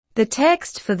The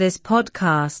text for this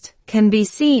podcast can be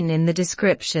seen in the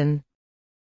description.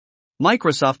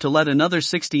 Microsoft to let another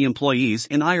 60 employees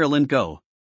in Ireland go.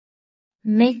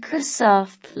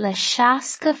 Microsoft le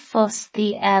seasca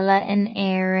fostaí eile in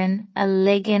Éireann a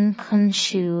ligean chun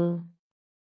siúl.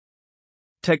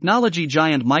 Technology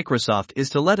giant Microsoft is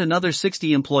to let another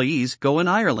 60 employees go in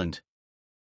Ireland.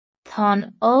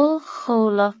 Tá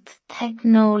ollchomhlacht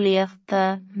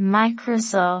teicneolaíochta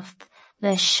Microsoft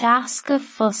le seasca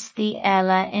fostaí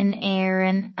eile in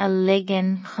Éireann a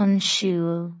ligean chun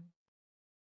siúl.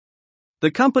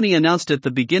 The company announced at the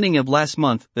beginning of last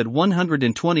month that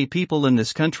 120 people in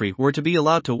this country were to be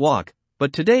allowed to walk,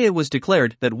 but today it was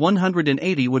declared that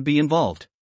 180 would be involved.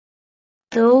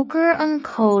 D'fhógair an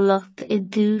comhlacht I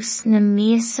dtús na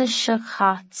míosa seo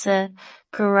caite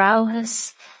go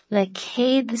rabhthas le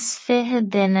 120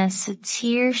 duine sa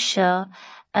tír seo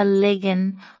a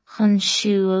ligean chun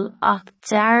siúl ach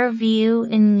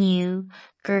darbhíodh inniu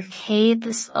gur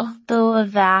 180 a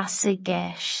bheas I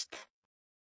gceist.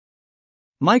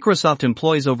 Microsoft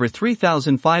employs over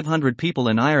 3,500 people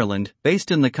in Ireland,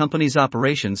 based in the company's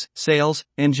operations, sales,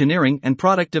 engineering and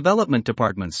product development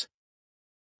departments.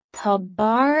 Tá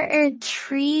bar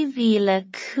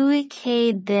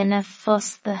 3,500 duine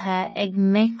fostaithe ag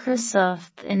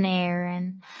Microsoft in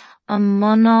Éireann, an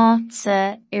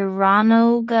mbunáta I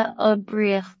ranóga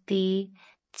oibríochtaí,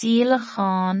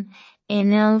 díleachán,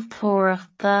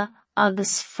 innealtóireachta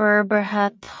agus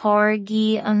forbartha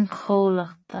táirgí an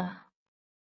comhlachta.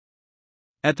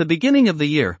 At the beginning of the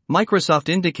year, Microsoft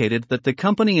indicated that the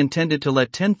company intended to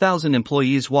let 10,000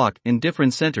 employees walk in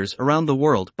different centers around the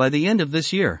world by the end of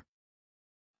this year.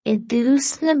 I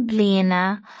dtús na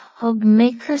bliana, thug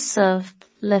Microsoft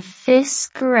le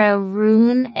fios go raibh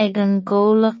rún ag an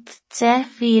gcomhlacht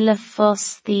 10,000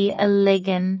 fostaí a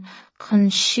ligean chun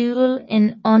siúl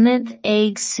in ionad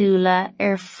éagsúla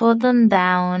fud an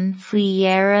domhain faoi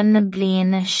dheireadh na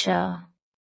bliana seo.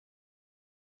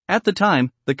 At the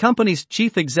time, the company's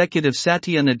chief executive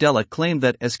Satya Nadella claimed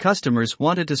that as customers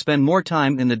wanted to spend more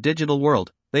time in the digital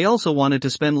world, they also wanted to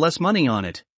spend less money on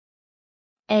it.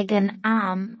 Ag an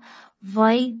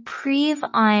bhaidh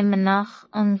príomh-aidhmeannach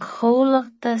an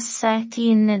comhlachta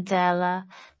Satya Nadella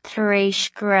tar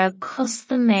éis go raibh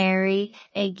customéirí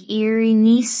ag iarraidh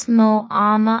níos mó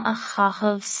ama a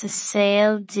chaitheamh sa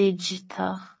saol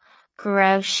digitach, go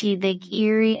raibh siad ag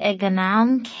iarraidh ag an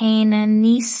am céanna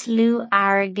níos lú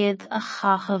airgid a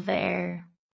chaitheamh.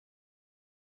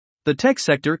 The tech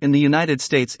sector in the United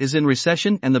States is in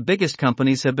recession and the biggest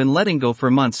companies have been letting go for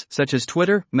months, such as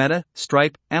Twitter, Meta,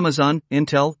 Stripe, Amazon,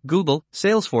 Intel, Google,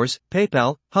 Salesforce,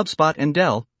 PayPal, HubSpot and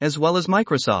Dell, as well as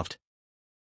Microsoft.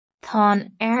 Tá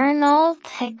airneall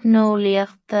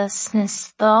teicneolaíochta sna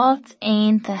Stáit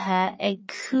Aontaithe ag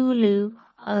cúlú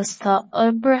agus tá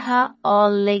oibrithe á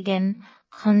ligean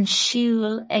chun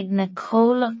siúl ag na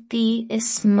comhlachtaí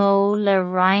is mó le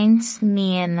roinnt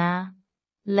mianna,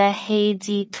 le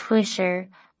héadaí Twitter,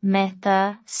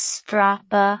 Meta,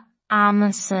 Strapa,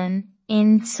 Amazon,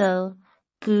 Intel,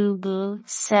 Google,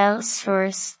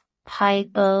 Salesforce,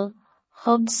 PayPal,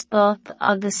 HubSpot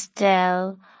agus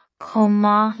Dell, chomh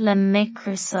maith le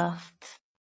Microsoft.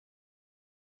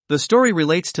 The story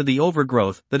relates to the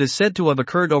overgrowth that is said to have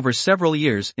occurred over several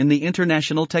years in the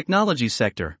international technology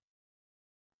sector.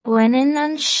 Baineann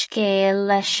an scéal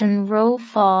leis an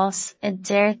rópháis a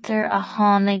deirtear a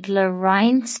tháinig le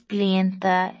roinnt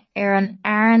blianta an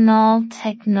airneall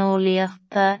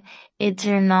teicneolaíochta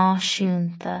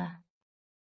idirnáisiúnta.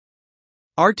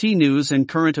 RT News and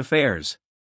Current Affairs.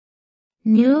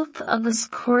 Nuacht agus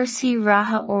cuasaí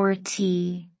ratha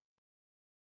ortaí.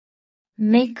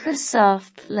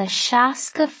 Microsoft le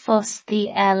seasca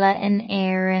fostaí eile in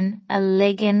Éireann a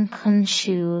ligean chun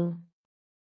siúl.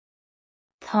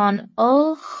 Tá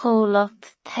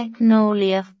ollchomhlacht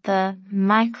teicneolaíochta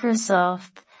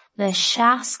Microsoft le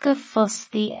seasca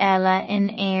fostaí eile in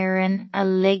Éireann a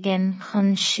ligean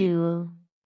chun siúl.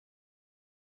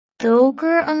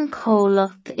 D'fhógair an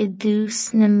comhlacht I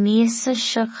dtús na míosa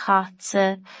seo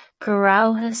caite go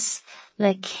rabhthas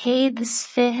le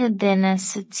 120 duine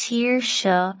sa tír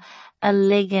seo a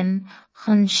ligean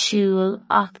chun siúl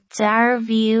ach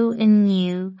darbhíodh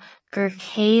inniu gur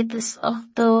 180 a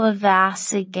bheas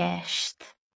a gceist.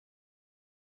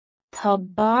 Tá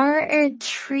bar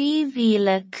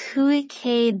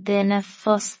 3,500 duine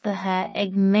fostaithe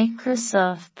ag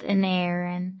Microsoft in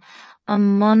Éireann, an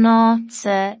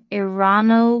mbunáta I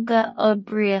ranóga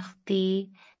oibríochtaí,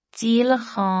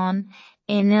 díleachán,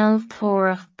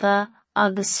 innealtóireachta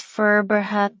agus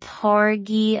forbartha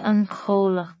táirgí an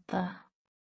comhlachta.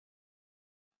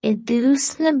 I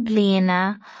dtús na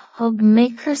bliana, thug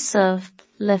Microsoft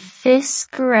le fios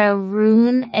go raibh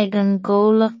rún ag an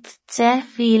gcomhlacht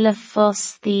 10,000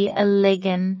 fostaí a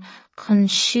ligean chun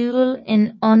siúl in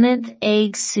ionad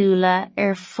éagsúla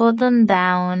ar fud an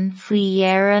domhain faoi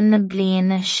dheireadh na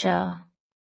bliana seo.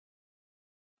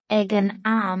 Ag an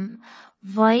am,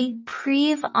 bhaigh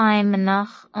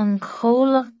príomhaidhmeannach an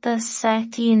comhlaachta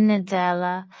Satya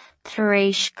Nadella tar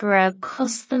éis go raibh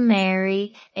custaiméirí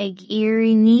ag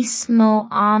iarraidh níos mó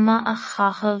ama a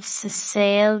chaitheamh sa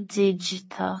saol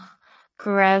digiútach,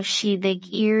 go raibh siad ag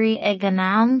iarraidh ag an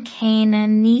am céanna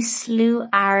níos lú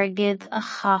airgid a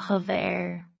chaitheamh air.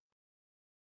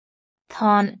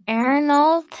 Tá an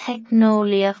aerlíne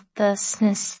teicneolaíochta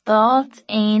sna Stáit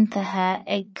Aontaithe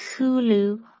ag coolú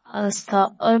agus tá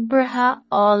oibrithe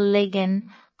á ligean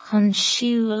chun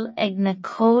siúl ag na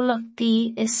comhlachtaí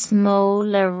is mó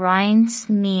le roinnt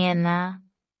mianna,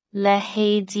 le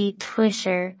héadaí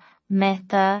Twitter,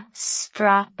 Meta,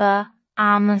 Strapa,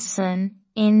 Amazon,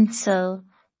 Intel,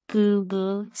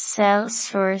 Google,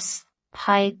 Salesforce,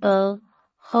 PayPal,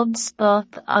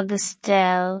 HubSpot agus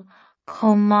Dell,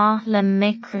 chomh maith le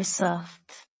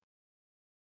Microsoft.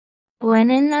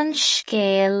 Baineann an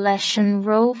scéal leis an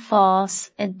rópháis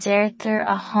a deirtear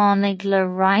a tháinig le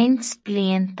roinnt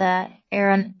blianta ar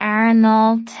an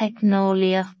aerlíne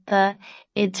teicneolaíochta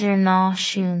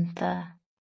idirnáisiúnta.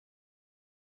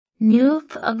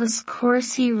 Nuacht agus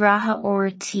cúrsaí ratha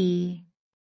ortaí.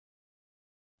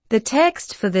 The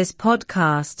text for this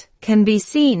podcast can be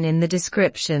seen in the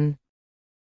description.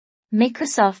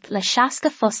 Microsoft le 60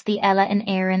 fostaí eile in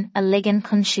éireann a ligean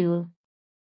chun siúl.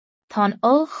 Tá an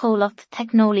ollchomhlacht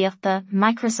teicneolaíochta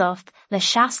Microsoft le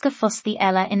 60 fostaí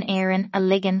eile in éireann a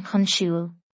ligean chun siúl.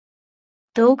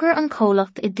 D'fhógair an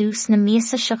comhlacht i dtús na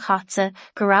míosa seo caite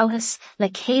go rabhthas le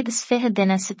 120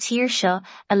 duine sa tír seo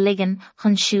a ligean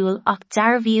chun siúl ach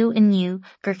darbhíodh inniu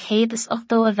gur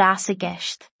 180 a bheas a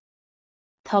gceist.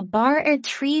 Tá bar ar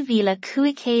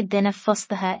 3,500 duine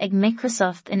fostaithe ag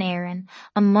Microsoft in éireann,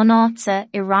 an mnáta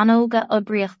I ranóga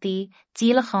oibríochtaí,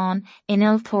 díleachán,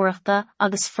 innealtóireachta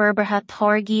agus forbartha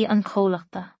táirgí an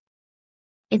comhlaachta.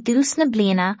 I dtús na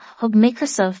bliana, thug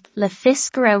Microsoft le fios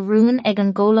go raibh rún ag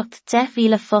an gcomhlacht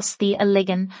 10,000 fostaí a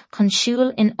ligean chun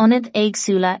siúl in ionad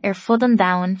éagsúla ar fud an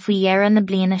domhain faoi dheireadh na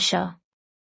bliana seo.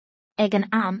 Ag an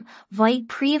am, bhaigh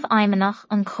príomhaidhmeannach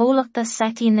an comhlaachta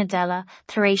Satya Nadella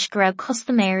tar éis go raibh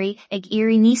custaiméirí ag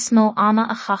iarraidh níos mó ama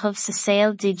a chaitheamh sa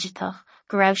saol digiútach,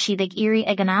 go raibh siad ag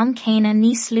iarraidh ag an am céanna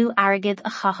níos lú airgid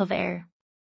a chaitheamh air.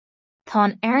 Tá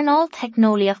an aerlíne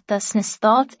teicneolaíochta sna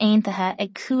Stáit Aontaithe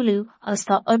ag coolú agus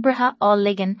tá oibrithe á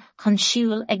ligean chun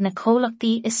siúl ag na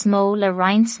comhlachtaí is mó le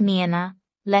roinnt mianna,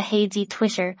 le héadaí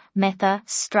Twitter, Meta,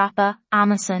 Strapa,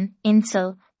 Amazon,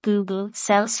 Intel, Google,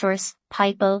 Salesforce,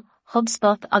 PayPal,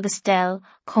 HubSpot agus Dell,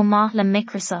 chomh maith le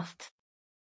Microsoft.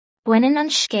 Baineann an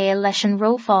scéal leis an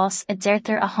rópháis a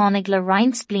deirtear a tháinig le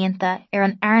roinnt blianta ar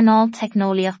an aerlíne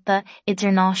teicneolaíochta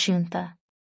idirnáisiúnta.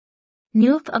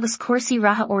 Nuacht agus cúrsaí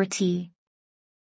ratha ortaí.